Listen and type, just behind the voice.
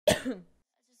just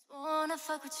wanna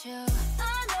fuck with you.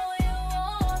 I know you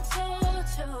want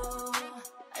to.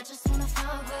 I just wanna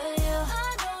fuck with you.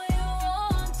 I know you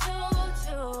want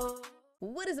to.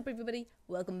 What is up, everybody?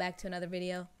 Welcome back to another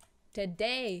video.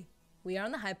 Today we are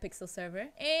on the Hypixel server,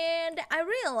 and I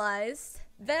realized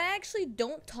that I actually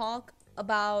don't talk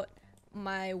about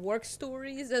my work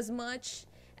stories as much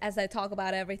as I talk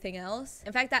about everything else.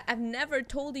 In fact, I've never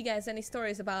told you guys any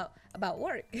stories about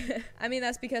work. I mean,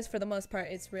 that's because for the most part,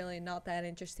 it's really not that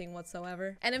interesting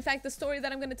whatsoever. And in fact, the story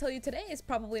that I'm gonna tell you today is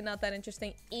probably not that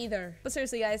interesting either. But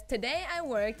seriously, guys, today I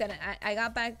worked, and I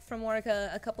got back from work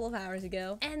a couple of hours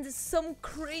ago, and some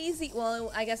crazy,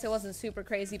 well, I guess it wasn't super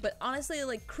crazy, but honestly, it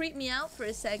like creeped me out for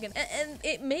a second, and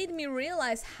it made me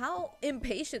realize how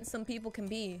impatient some people can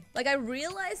be. Like, I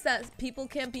realized that people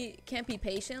can't be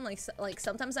patient. Like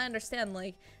sometimes I understand,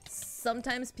 like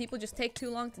sometimes people just take too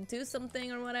long to do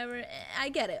something or whatever. I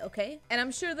get it, okay? And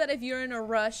I'm sure that if you're in a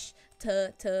rush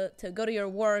to go to your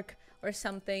work or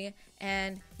something,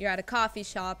 and you're at a coffee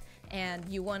shop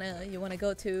and you wanna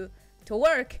go to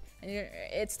work and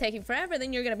it's taking forever,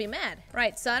 then you're gonna be mad,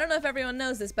 right? So I don't know if everyone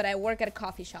knows this, but I work at a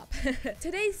coffee shop.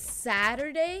 Today's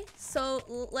Saturday,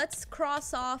 so let's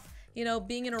cross off, you know,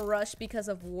 being in a rush because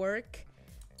of work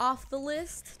off the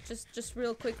list, just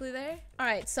real quickly there. All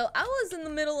right, so I was in the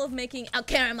middle of making a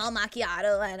caramel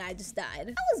macchiato and I just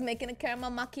died. I was making a caramel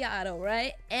macchiato,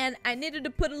 right? And I needed to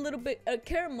put a little bit of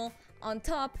caramel on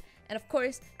top, and of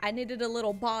course I needed a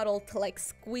little bottle to like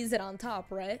squeeze it on top,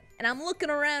 right? And I'm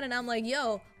looking around and I'm like,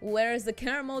 yo, where is the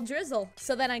caramel drizzle?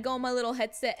 So then I go on my little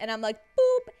headset and I'm like,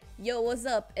 boop, yo, what's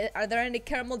up? Are there any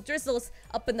caramel drizzles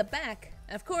up in the back?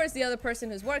 And of course, the other person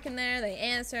who's working there, they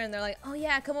answer and they're like, oh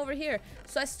yeah, come over here.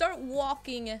 So I start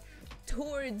walking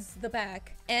towards the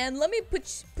back, and let me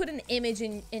put an image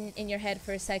in your head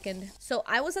for a second. So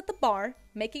I was at the bar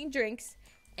making drinks,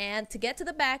 and to get to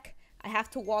the back, I have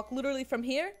to walk literally from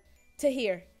here to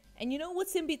here. And you know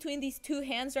what's in between these two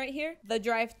hands right here? The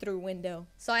drive-through window.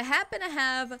 So I happen to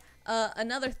have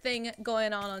another thing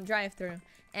going on drive-through.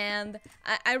 And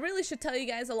I really should tell you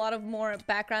guys a lot of more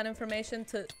background information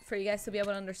for you guys to be able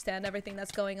to understand everything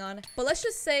that's going on. But let's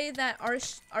just say that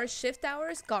our shift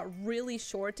hours got really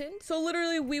shortened. So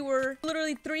literally we were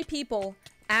 3 people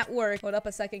at work. Hold up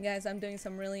a second, guys. I'm doing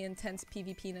some really intense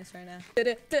PvP-ness right now.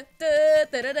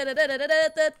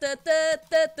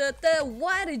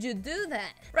 Why did you do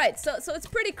that? Right, so it's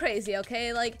pretty crazy,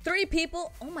 okay? Like 3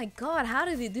 people. Oh my god, how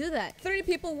did he do that? 3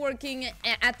 people working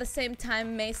at the same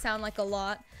time may sound like a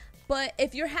lot, but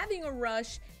if you're having a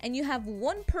rush and you have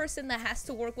one person that has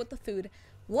to work with the food,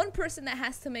 one person that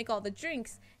has to make all the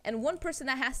drinks, and one person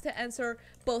that has to answer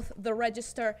both the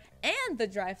register and the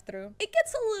drive-thru, it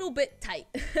gets a little bit tight.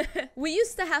 We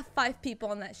used to have 5 people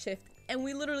on that shift, and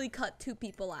we literally cut 2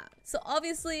 people out. So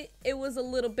obviously, it was a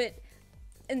little bit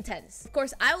intense. Of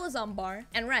course, I was on bar,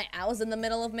 and right, I was in the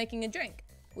middle of making a drink.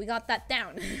 We got that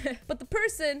down. But the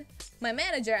person, my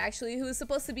manager actually, who was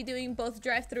supposed to be doing both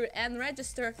drive-thru and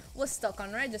register, was stuck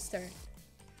on register.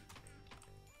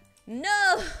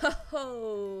 No!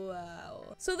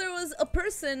 Wow. So there was a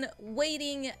person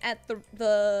waiting at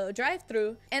the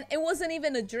drive-thru, and it wasn't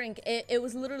even a drink. It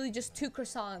was literally just 2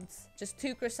 croissants. Just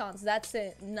 2 croissants. That's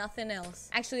it. Nothing else.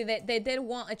 Actually, they did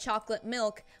want a chocolate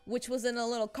milk, which was in a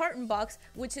little carton box,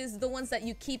 which is the ones that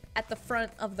you keep at the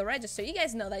front of the register. You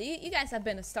guys know that. You guys have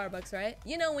been to Starbucks, right?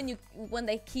 You know when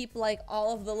they keep like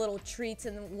all of the little treats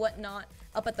and whatnot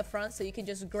up at the front, so you can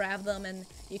just grab them and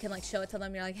you can like show it to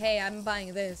them. You're like, hey, I'm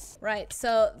buying this. Right,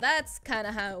 so that's kind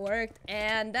of how it worked,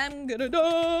 and I'm gonna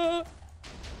die.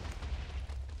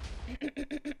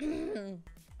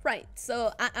 Right,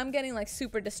 so I'm getting like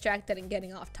super distracted and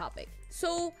getting off topic.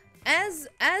 So as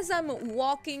I'm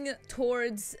walking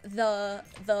towards the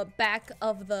back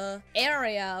of the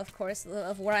area, of course,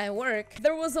 of where I work,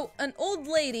 there was an old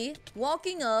lady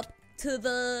walking up to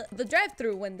the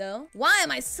drive-thru window. Why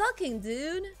am I sucking,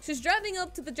 dude? She's driving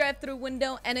up to the drive-thru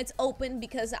window, and it's open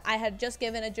because I had just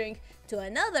given a drink to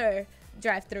another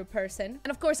drive-thru person.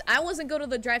 And of course, I wasn't go to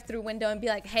the drive-thru window and be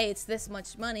like, hey, it's this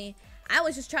much money. I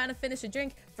was just trying to finish a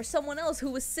drink for someone else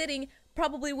who was sitting,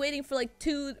 probably waiting for like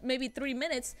 2, maybe 3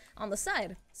 minutes on the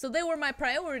side. So they were my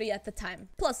priority at the time.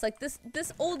 Plus, like this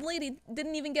old lady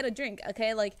didn't even get a drink,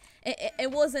 okay? Like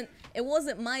it wasn't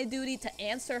my duty to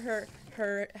answer her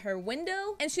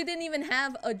window, and she didn't even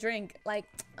have a drink. Like,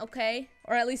 okay,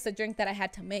 or at least a drink that I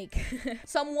had to make.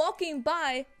 So I'm walking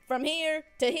by from here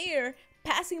to here,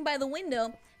 passing by the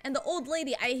window, and the old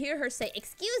lady, I hear her say,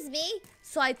 "Excuse me."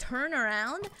 So I turn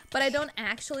around, but I don't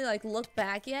actually like look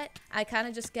back yet. I kind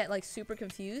of just get like super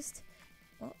confused.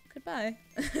 well, goodbye.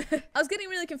 I was getting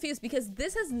really confused because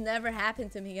this has never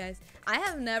happened to me, guys. I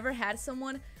have never had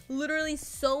someone literally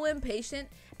so impatient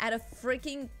at a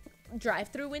freaking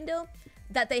drive-through window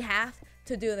that they have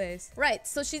to do this. Right,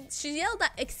 so she yelled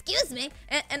at, excuse me,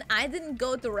 and I didn't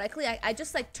go directly. I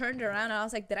just like turned around and I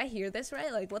was like, did I hear this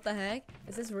right? Like, what the heck?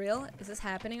 Is this real? Is this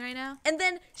happening right now? And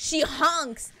then she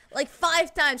honks like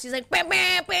 5 times. She's like, bah,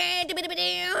 bah, bah, da, ba, da, ba,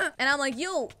 da. And I'm like,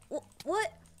 yo,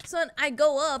 what? So then I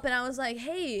go up and I was like,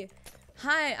 hey,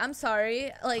 hi, I'm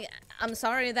sorry. Like, I'm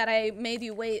sorry that I made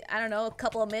you wait, I don't know, a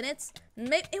couple of minutes.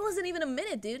 It wasn't even a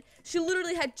minute, dude. She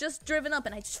literally had just driven up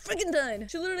and I just freaking done.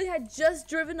 She literally had just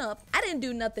driven up. I didn't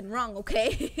do nothing wrong,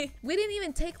 okay? We didn't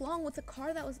even take long with the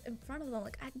car that was in front of them.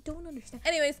 Like, I don't understand.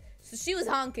 Anyways, so she was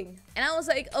honking. And I was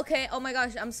like, okay, oh my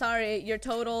gosh, I'm sorry. Your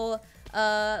total,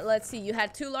 let's see, you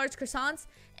had 2 large croissants.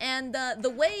 And the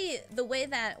way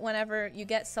that whenever you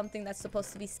get something that's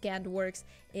supposed to be scanned works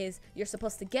is you're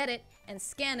supposed to get it and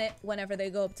scan it whenever they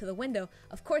go up to the window.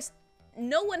 Of course,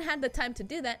 no one had the time to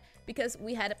do that because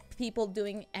we had people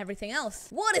doing everything else.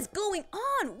 What is going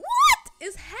on? What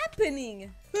is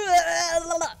happening?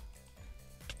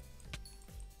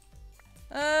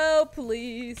 Oh,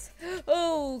 please.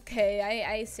 Okay,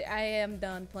 I am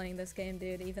done playing this game,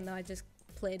 dude, even though I just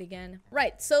played again.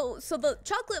 Right, so the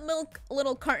chocolate milk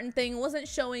little carton thing wasn't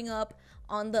showing up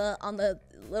on the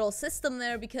little system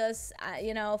there because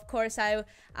you know, of course I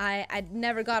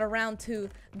never got around to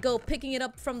go picking it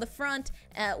up from the front,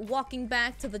 walking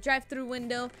back to the drive-through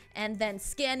window and then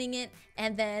scanning it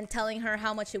and then telling her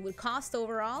how much it would cost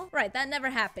overall. Right, that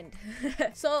never happened.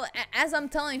 So as I'm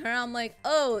telling her, I'm like,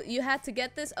 oh, you had to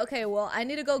get this? Okay, well, I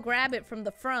need to go grab it from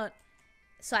the front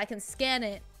so I can scan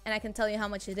it and I can tell you how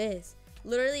much it is.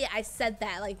 Literally, I said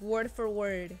that, like, word for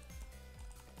word.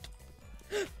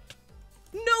 No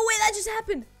way, that just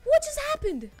happened. What just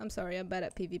happened? I'm sorry, I'm bad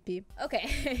at PvP.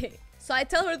 Okay, so I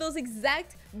tell her those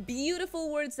exact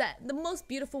beautiful words, the most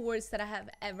beautiful words that I have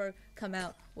ever come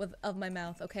out of my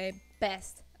mouth, okay?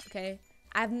 Best, okay?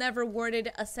 I've never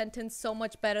worded a sentence so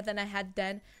much better than I had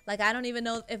then. Like, I don't even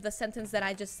know if the sentence that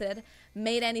I just said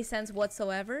made any sense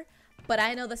whatsoever. But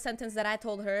I know the sentence that I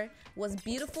told her was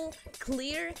beautiful,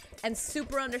 clear, and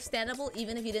super understandable,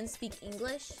 even if you didn't speak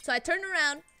English. So I turned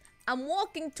around, I'm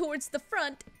walking towards the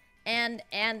front, and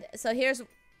so here's,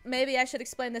 maybe I should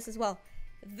explain this as well.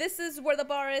 This is where the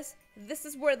bar is, this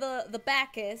is where the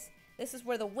back is, this is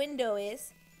where the window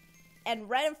is, and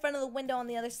right in front of the window on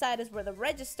the other side is where the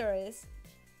register is.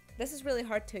 This is really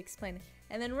hard to explain.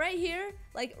 And then right here,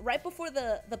 like right before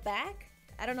the back,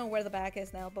 I don't know where the back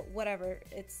is now, but whatever,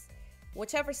 it's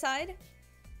whichever side.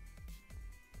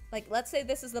 Like, let's say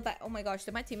this is the back. Oh my gosh,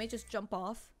 did my teammate just jump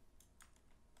off?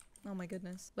 Oh my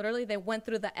goodness. Literally, they went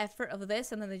through the effort of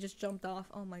this and then they just jumped off.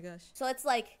 Oh my gosh. So it's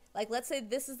like let's say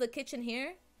this is the kitchen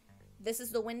here. This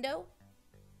is the window.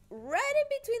 Right in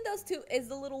between those two is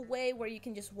the little way where you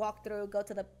can just walk through, go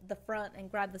to the front and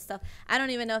grab the stuff. I don't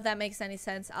even know if that makes any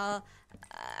sense. I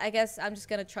guess I'm just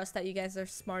gonna trust that you guys are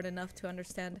smart enough to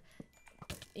understand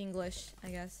English,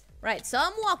 I guess. Right, so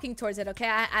I'm walking towards it, okay?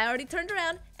 I already turned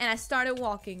around and I started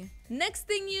walking. Next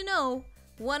thing you know,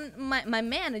 my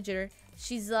manager,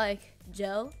 she's like,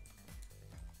 Joe?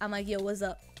 I'm like, yo, what's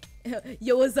up?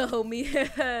 Yo, what's up, homie?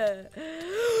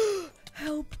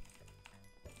 Help.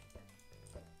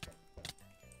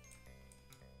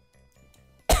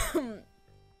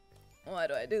 Why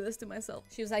do I do this to myself?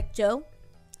 She was like, Joe?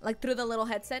 Like through the little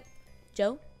headset,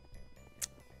 Joe?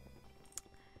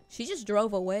 She just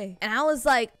drove away. And I was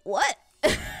like, what?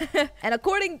 And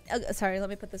according, sorry, let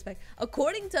me put this back.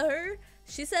 According to her,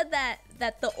 she said that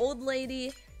the old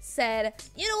lady said,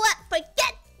 you know what,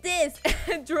 forget this,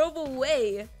 and drove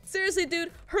away. Seriously,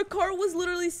 dude, her car was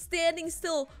literally standing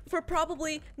still for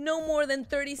probably no more than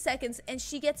 30 seconds, and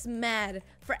she gets mad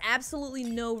for absolutely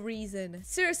no reason.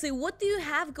 Seriously, what do you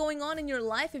have going on in your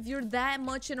life if you're that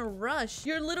much in a rush?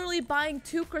 You're literally buying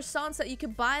 2 croissants that you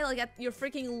could buy like at your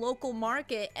freaking local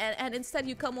market, and instead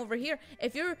you come over here.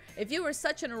 If you were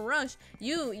such in a rush,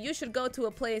 you should go to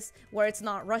a place where it's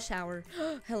not rush hour.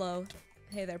 Hello.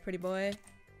 Hey there, pretty boy.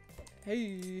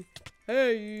 Hey.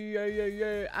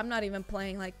 Hey, I'm not even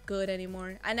playing like good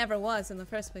anymore. I never was in the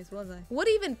first place, was I? What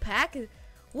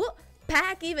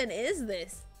pack even is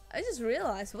this? I just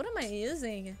realized, what am I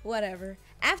using? Whatever.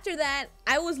 After that,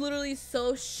 I was literally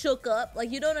so shook up.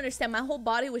 Like, you don't understand. My whole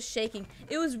body was shaking.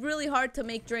 It was really hard to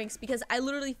make drinks because I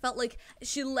literally felt like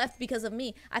she left because of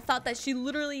me. I thought that she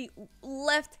literally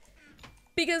left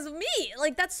because of me.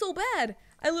 Like, that's so bad.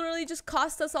 I literally just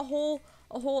cost us a whole,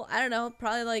 I don't know,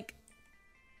 probably like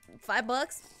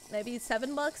 $5, maybe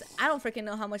 $7. I don't freaking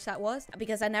know how much that was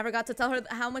because I never got to tell her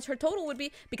how much her total would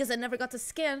be because I never got to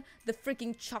scan the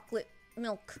freaking chocolate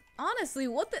milk. Honestly,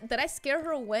 did I scare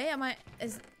her away?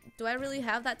 Do I really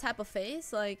have that type of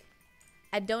face? Like,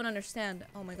 I don't understand.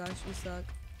 Oh my gosh, you suck.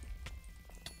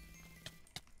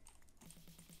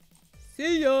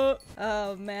 See ya.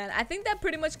 Oh man, I think that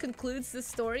pretty much concludes the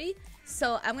story.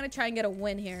 So I'm gonna try and get a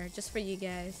win here just for you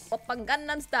guys. Oppa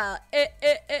Gangnam Style.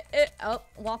 Oh,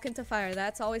 walk into fire.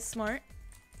 That's always smart.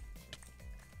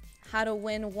 How to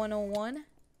win 101.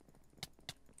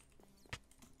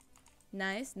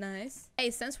 Nice, nice.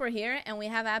 Hey, since we're here and we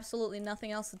have absolutely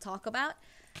nothing else to talk about,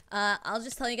 I'll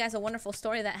just tell you guys a wonderful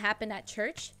story that happened at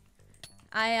church.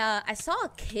 I saw a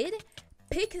kid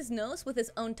pick his nose with his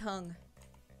own tongue.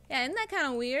 Yeah, isn't that kind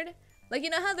of weird? Like, you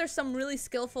know how there's some really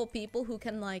skillful people who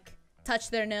can, like, touch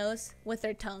their nose with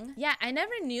their tongue? Yeah, I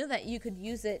never knew that you could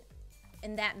use it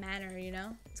in that manner, you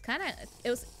know? It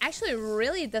was actually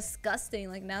really disgusting.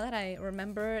 Like, now that I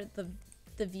remember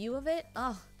the view of it,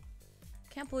 oh,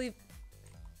 can't believe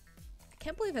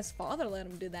his father let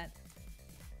him do that.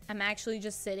 I'm actually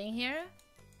just sitting here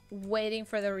waiting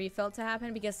for the refill to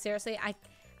happen because seriously,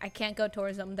 I can't go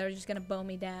towards them. They're just gonna bow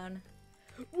me down.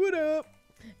 What up?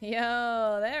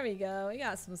 Yo, there we go. We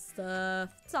got some stuff.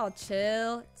 It's all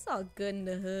chill. It's all good in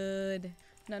the hood.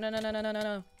 No, no, no, no, no, no, no,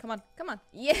 no. Come on, come on.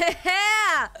 Yeah!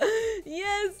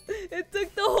 Yes! It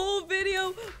took the whole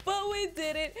video, but we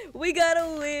did it. We got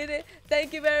a win.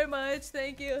 Thank you very much.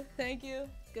 Thank you. Thank you.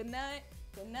 Good night.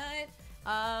 Good night.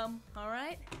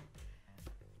 Alright.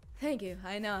 Thank you.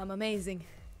 I know, I'm amazing.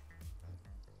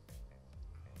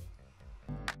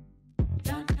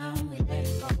 Downtown, we let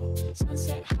it go.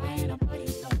 Sunset high and a body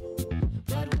low.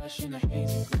 Blood rush in the